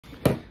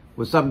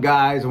What's up,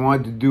 guys? I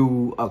wanted to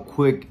do a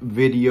quick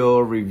video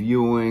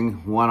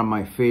reviewing one of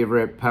my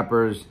favorite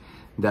peppers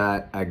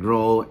that I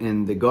grow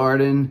in the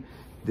garden.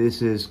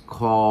 This is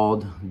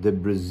called the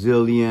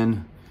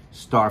Brazilian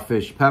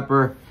Starfish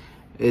pepper.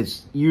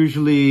 It's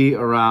usually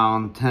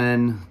around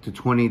 10 to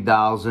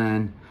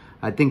 20,000.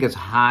 I think as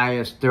high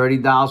as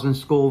 30,000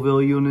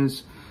 Scoville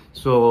units.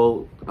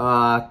 So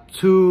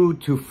 2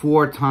 to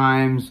 4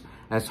 times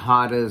as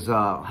hot as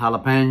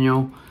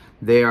jalapeno.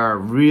 They are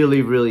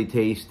really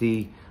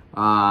tasty.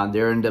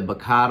 They're in the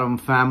Bacatum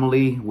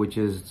family, which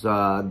is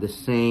the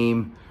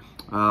same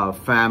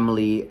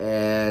family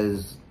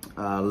as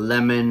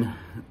lemon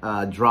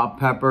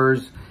drop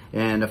peppers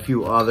and a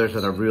few others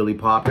that are really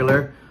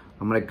popular.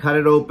 I'm gonna cut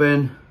it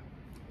open,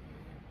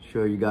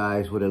 show you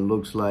guys what it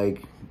looks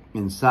like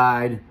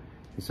inside.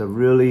 It's a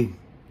really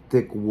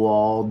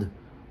thick-walled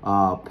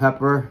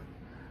pepper.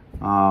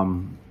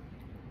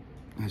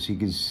 As you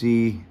can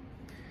see,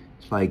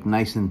 it's like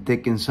nice and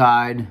thick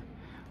inside.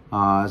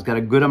 It's got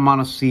a good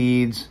amount of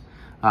seeds.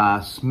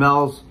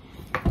 Smells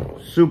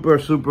super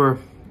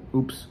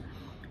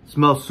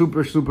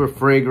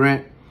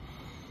fragrant.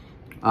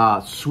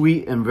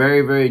 Sweet and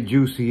very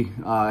juicy.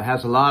 It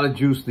has a lot of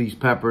juice, these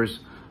peppers.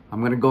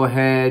 I'm gonna go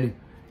ahead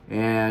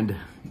and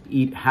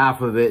eat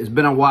half of it. It's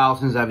been a while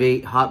since I've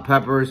ate hot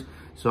peppers,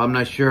 so I'm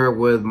not sure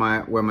with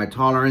where my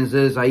tolerance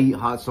is. I eat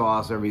hot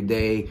sauce every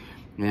day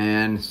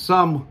and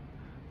some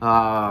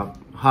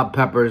hot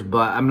peppers,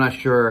 but I'm not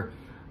sure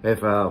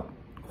if a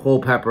whole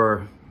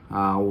pepper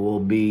will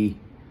be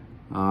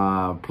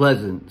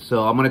pleasant.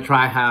 So I'm gonna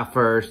try half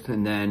first,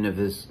 and then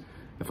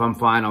if I'm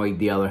fine, I'll eat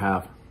the other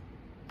half.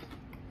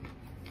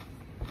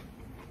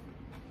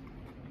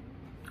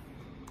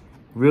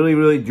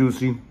 Really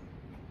juicy,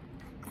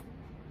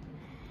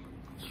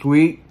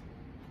 sweet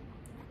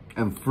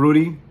and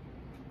fruity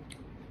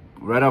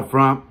right up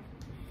front.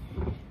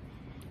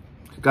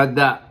 It's got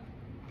that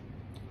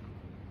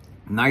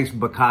nice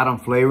Bacatum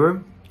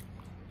flavor.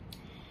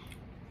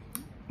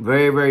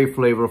 Very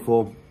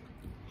flavorful,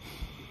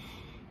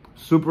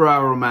 super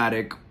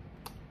aromatic.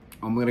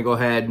 I'm gonna go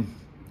ahead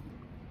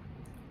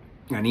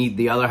and eat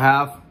the other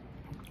half.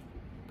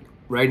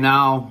 Right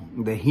now,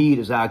 the heat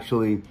is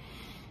actually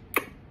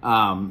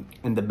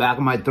in the back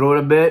of my throat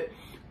a bit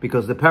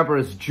because the pepper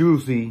is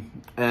juicy.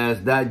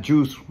 As that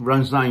juice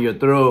runs down your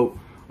throat,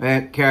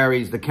 it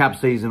carries the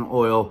capsaicin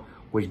oil,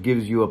 which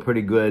gives you a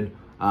pretty good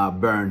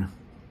burn.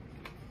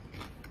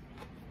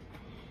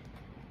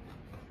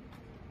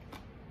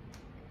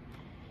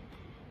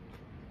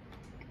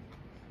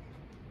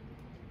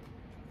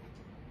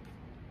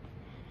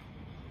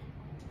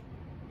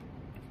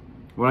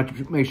 You want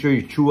to make sure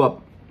you chew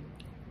up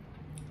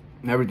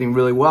everything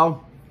really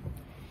well,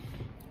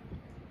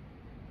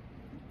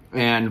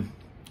 and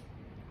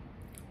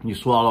you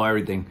swallow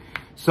everything.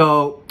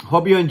 So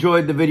hope you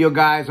enjoyed the video,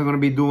 guys. I'm going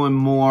to be doing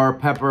more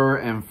pepper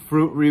and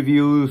fruit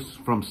reviews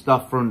from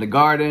stuff from the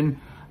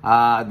garden.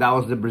 That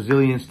was the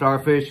Brazilian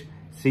Starfish.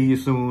 See you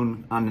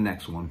soon on the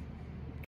next one.